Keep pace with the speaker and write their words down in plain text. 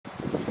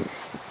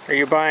Are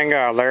you buying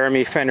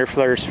Laramie fender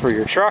flares for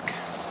your truck?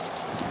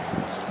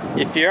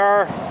 If you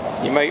are,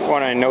 you might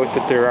want to note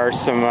that there are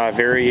some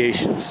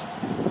variations.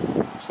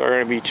 So we're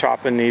going to be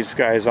chopping these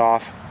guys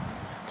off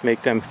to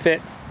make them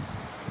fit.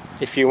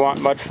 If you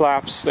want mud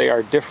flaps, they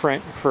are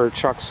different for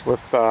trucks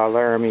with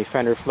Laramie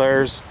fender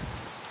flares.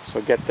 So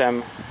get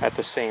them at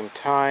the same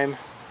time.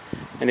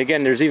 And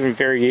again, there's even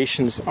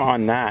variations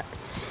on that.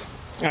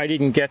 I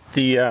didn't get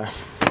the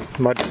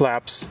mud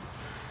flaps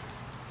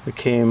that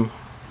came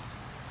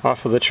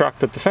off of the truck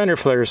that the fender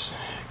flares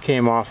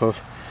came off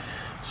of.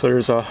 So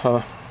there's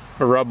a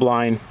rub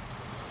line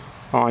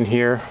on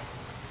here.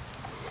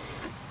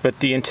 But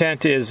the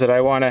intent is that I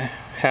want to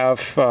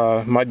have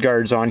mud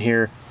guards on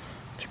here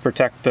to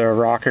protect the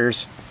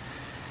rockers.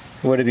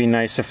 It would have been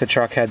nice if the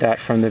truck had that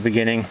from the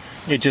beginning.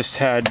 It just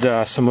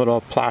had some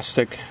little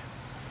plastic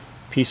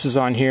pieces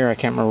on here. I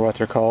can't remember what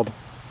they're called.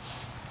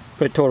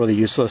 But totally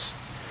useless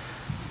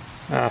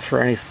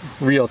for any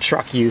real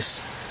truck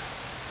use.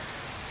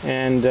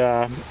 And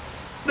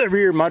the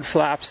rear mud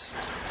flaps,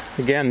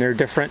 again, they're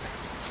different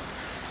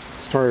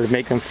in order to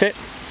make them fit.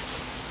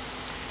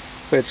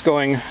 But it's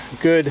going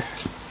good.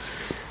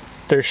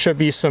 There should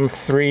be some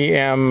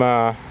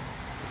 3M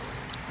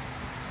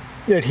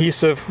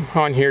adhesive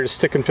on here to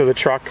stick them to the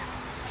truck.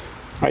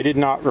 I did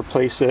not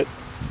replace it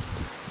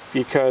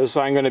because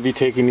I'm going to be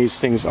taking these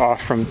things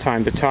off from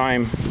time to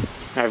time.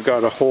 I've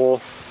got a hole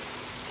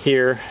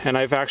here, and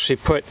I've actually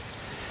put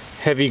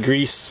heavy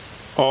grease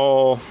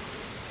all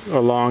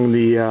along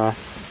the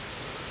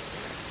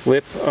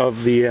lip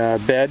of the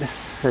bed,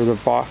 or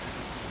the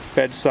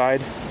bed side,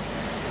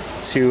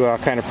 to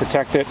kind of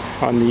protect it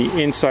on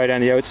the inside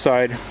and the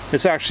outside.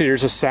 It's actually,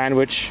 there's a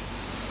sandwich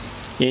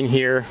in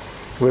here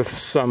with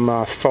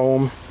some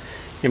foam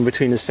in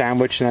between the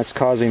sandwich, and that's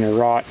causing a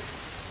rot.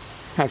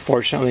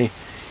 Unfortunately,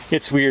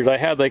 it's weird. I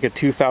had like a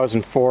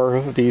 2004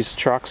 of these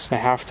trucks, a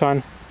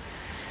half-ton,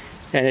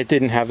 and it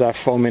didn't have that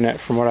foam in it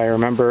from what I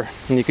remember,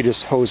 and you could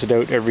just hose it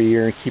out every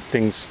year and keep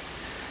things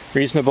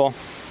reasonable.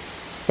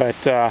 But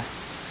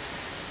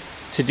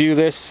to do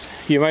this,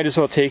 you might as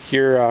well take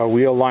your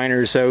wheel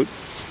liners out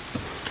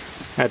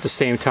at the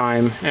same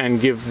time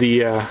and give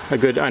the a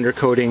good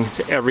undercoating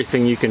to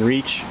everything you can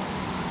reach,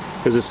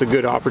 because it's a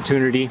good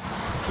opportunity.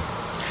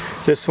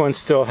 This one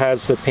still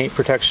has the paint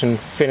protection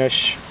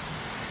finish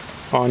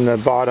on the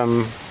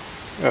bottom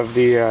of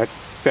the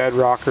bed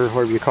rocker,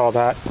 whatever you call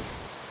that.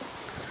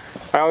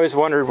 I always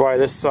wondered why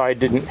this side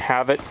didn't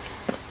have it,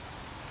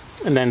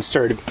 and then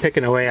started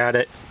picking away at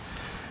it.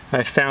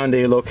 I found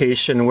a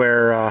location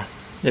where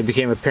it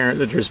became apparent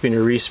that there's been a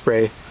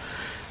respray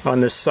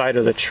on this side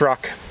of the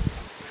truck,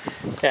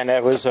 and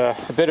it was a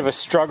bit of a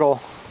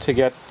struggle to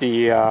get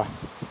the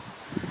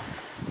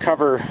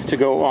cover to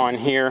go on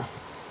here,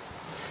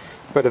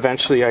 but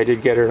eventually I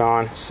did get it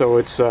on. So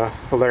it's a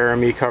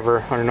Laramie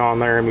cover on a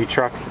non-Laramie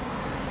truck.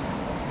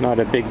 Not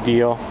a big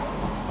deal.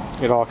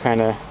 It all kind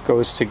of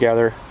goes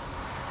together.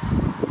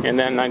 And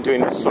then I'm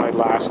doing this side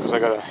last because I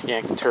got to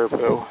yank the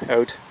turbo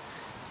out,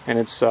 and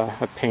it's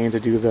a pain to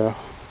do the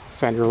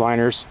fender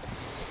liners.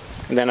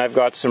 And then I've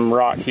got some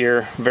rot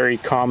here, very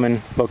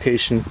common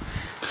location.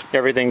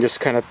 Everything just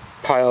kind of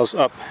piles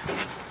up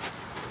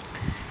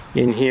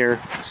in here,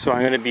 so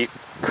I'm going to be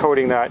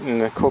coating that in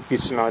the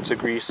copious amounts of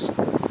grease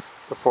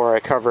before I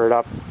cover it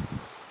up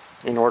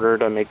in order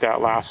to make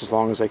that last as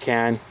long as I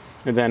can.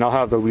 And then I'll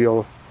have the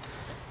wheel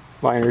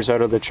liners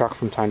out of the truck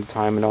from time to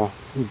time, and I'll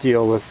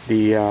deal with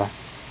the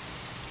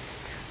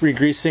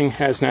re-greasing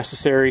as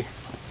necessary,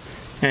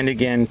 and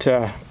again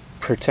to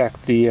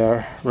protect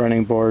the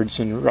running boards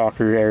and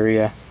rocker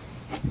area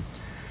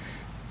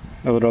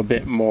a little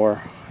bit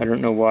more. I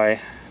don't know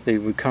why they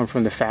would come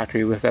from the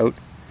factory without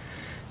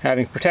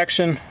having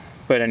protection,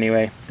 but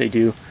anyway, they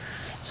do.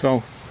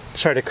 So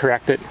try to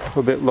correct it a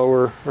little bit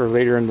lower or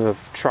later in the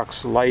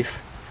truck's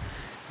life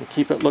and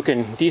keep it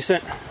looking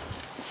decent.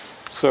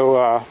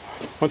 So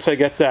once I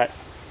get that,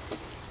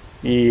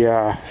 the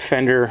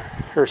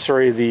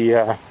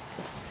the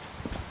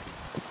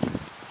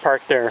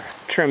part there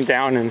trimmed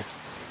down and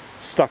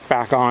stuck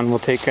back on, we'll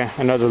take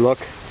another look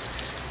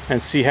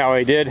and see how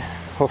I did.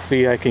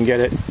 Hopefully I can get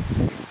it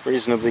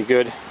reasonably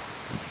good.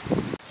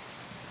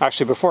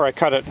 Actually, before I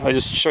cut it, I'll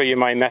just show you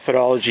my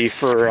methodology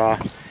for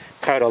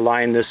how to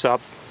line this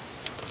up.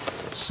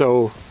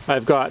 So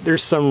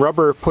there's some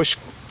rubber push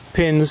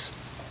pins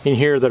in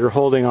here that are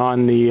holding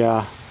on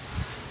the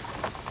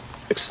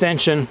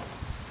extension.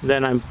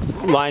 Then I'm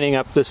lining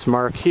up this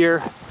mark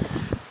here,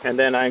 and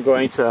then I'm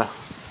going to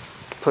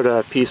put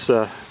a piece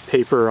of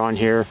paper on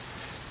here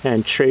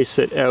and trace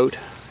it out,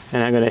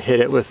 and I'm going to hit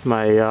it with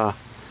my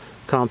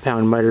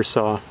compound miter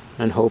saw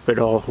and hope it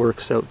all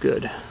works out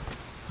good.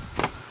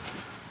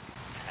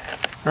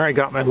 Alright,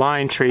 got my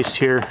line traced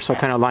here, so I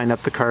kind of lined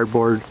up the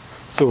cardboard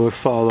so it would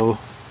follow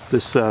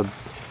this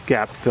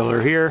gap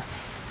filler here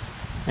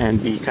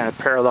and be kind of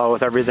parallel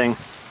with everything.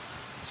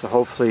 So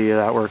hopefully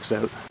that works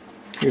out.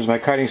 Here's my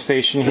cutting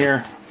station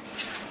here,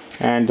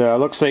 and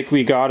looks like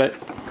we got it.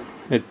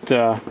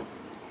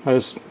 I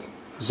just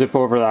zip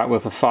over that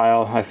with a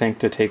file, I think,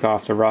 to take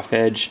off the rough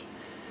edge.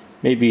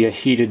 maybe a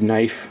heated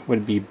knife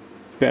would be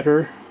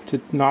better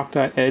to knock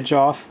that edge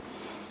off,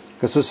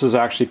 because this is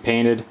actually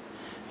painted,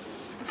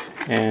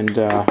 and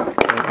I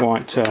don't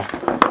want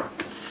to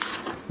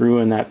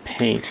ruin that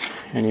paint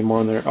any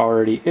more than it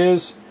already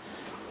is.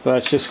 But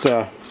it's just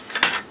a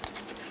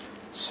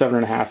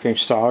 7.5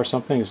 inch saw or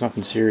something. It's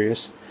nothing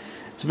serious.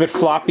 It's a bit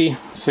floppy,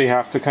 so you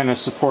have to kind of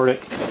support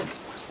it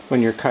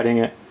when you're cutting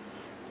it,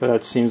 but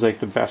that seems like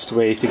the best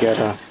way to get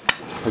a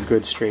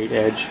good straight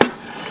edge.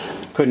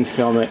 Couldn't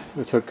film it.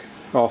 It took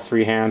all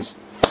 3 hands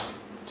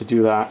to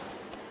do that.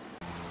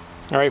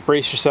 Alright,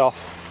 brace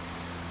yourself.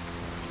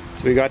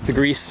 So we got the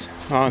grease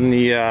on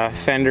the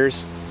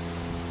fenders.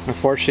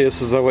 Unfortunately,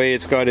 this is the way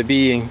it's got to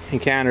be in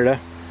Canada.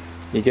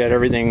 You get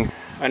everything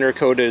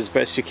undercoated as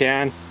best you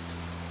can,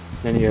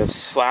 then you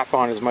slap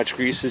on as much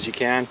grease as you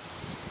can.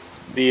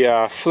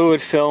 The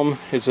fluid film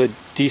is a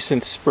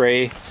decent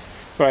spray,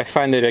 but I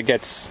find that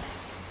it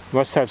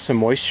must have some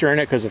moisture in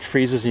it because it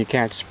freezes and you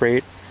can't spray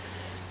it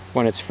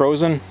when it's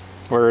frozen.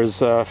 Whereas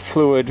the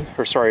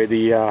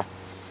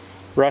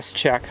rust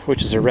check,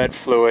 which is a red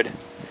fluid,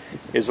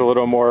 is a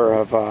little more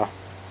of a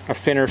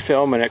thinner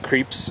film and it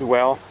creeps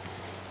well.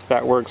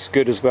 That works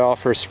good as well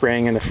for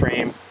spraying in the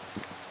frame.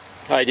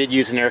 I did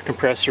use an air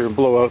compressor to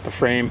blow out the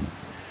frame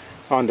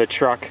on the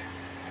truck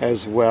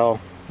as well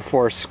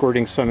before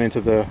squirting some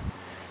into the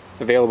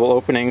available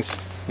openings.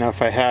 Now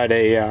if I had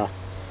a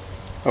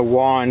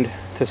wand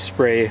to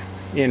spray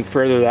in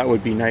further, that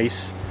would be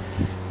nice.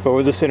 But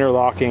with this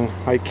interlocking,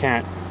 I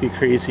can't be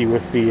crazy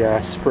with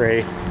the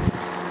spray.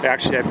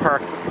 Actually, I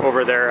parked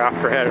over there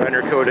after I had it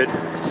undercoated,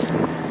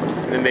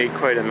 and it made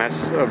quite a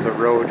mess of the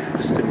road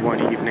just in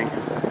one evening.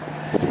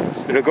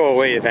 It'll go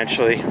away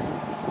eventually,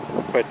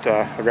 but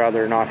I'd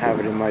rather not have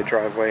it in my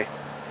driveway.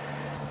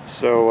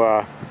 So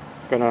I'm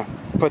gonna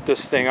put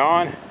this thing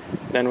on,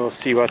 then we'll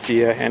see what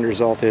the end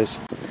result is.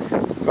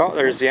 Well,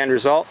 there's the end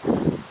result.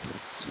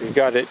 So we've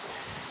got it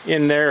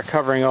in there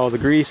covering all the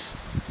grease.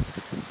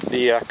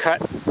 The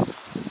cut,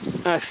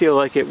 I feel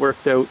like it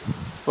worked out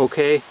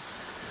okay.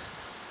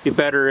 Be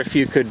better if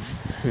you could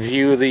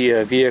view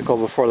the vehicle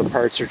before the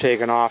parts are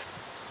taken off.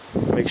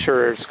 Make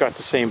sure it's got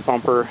the same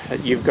bumper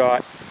that you've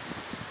got.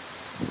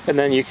 And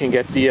then you can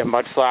get the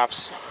mud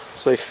flaps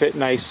so they fit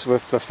nice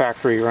with the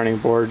factory running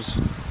boards.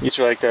 These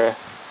are like the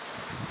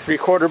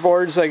 3/4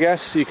 boards, I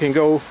guess. You can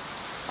go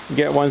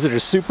get ones that are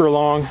super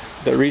long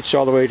that reach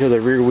all the way to the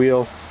rear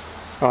wheel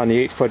on the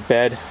 8-foot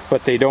bed,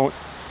 but they don't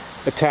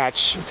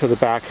attach to the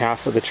back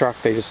half of the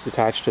truck, they just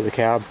attach to the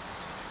cab.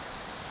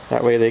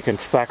 That way they can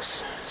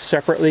flex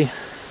separately.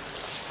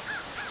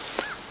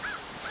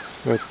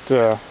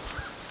 But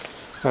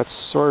that's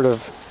sort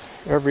of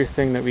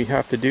everything that we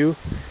have to do.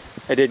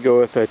 I did go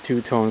with a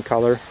 2-tone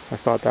color. I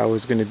thought that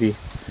was going to be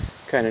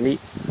kind of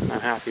neat. I'm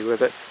happy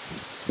with it.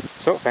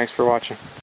 So thanks for watching.